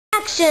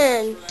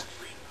Action!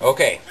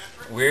 Okay,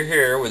 we're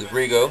here with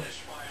Rigo.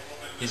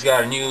 He's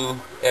got a new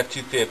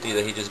F-250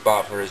 that he just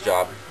bought for his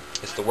job.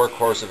 It's the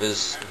workhorse of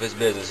his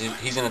business.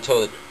 He's gonna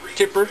tow the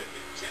tipper,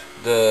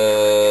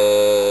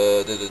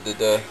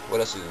 what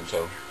else is he gonna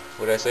tow?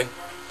 What did I say?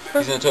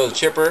 He's gonna tow the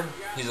chipper.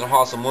 He's gonna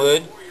haul some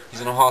wood. He's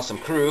gonna haul some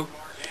crew,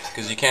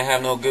 because you can't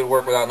have no good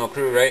work without no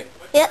crew, right?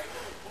 Yep.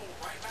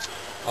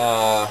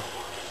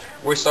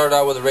 We started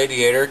out with a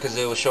radiator because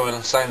it was showing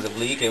signs of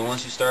leak, and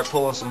once you start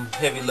pulling some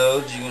heavy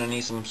loads, you're gonna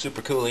need some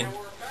super cooling.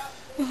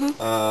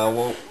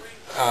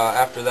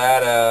 After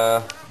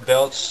that,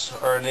 belts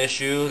are an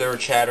issue. They were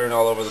chattering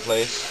all over the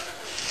place.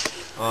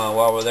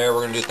 While we're there,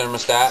 we're gonna do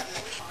thermostat.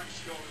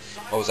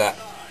 What was that?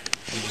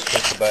 You just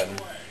pushed the button.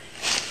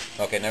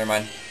 Okay, never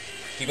mind.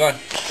 Keep going.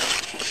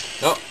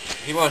 No,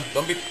 keep on.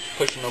 Don't be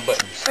pushing no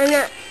buttons. I'm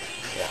not.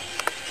 Yeah.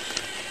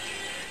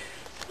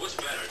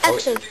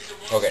 Action.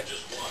 Okay.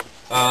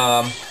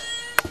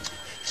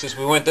 Since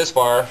we went this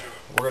far,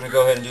 we're gonna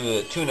go ahead and do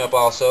a tune-up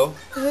also,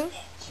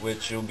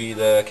 which will be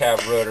the cab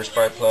rotor,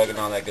 spark plug, and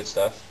all that good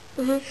stuff.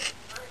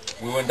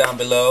 We went down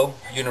below.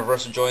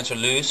 Universal joints are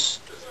loose.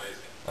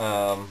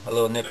 A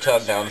little nip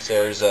tug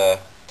downstairs.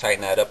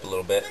 Tighten that up a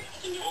little bit.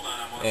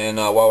 And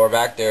while we're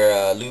back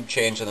there, lube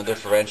change on the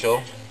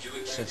differential,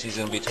 since he's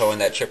gonna be towing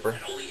that chipper.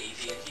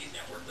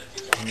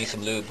 He needs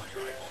some lube.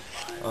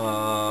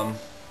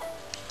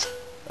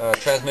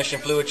 Transmission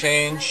fluid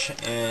change,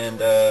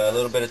 and a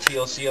little bit of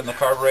TLC on the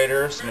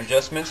carburetor, some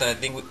adjustments, and I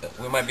think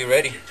we might be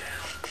ready.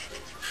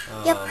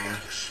 Yep.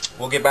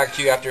 We'll get back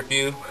to you after a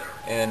few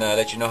and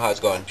let you know how it's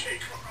going.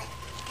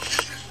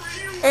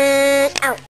 And out.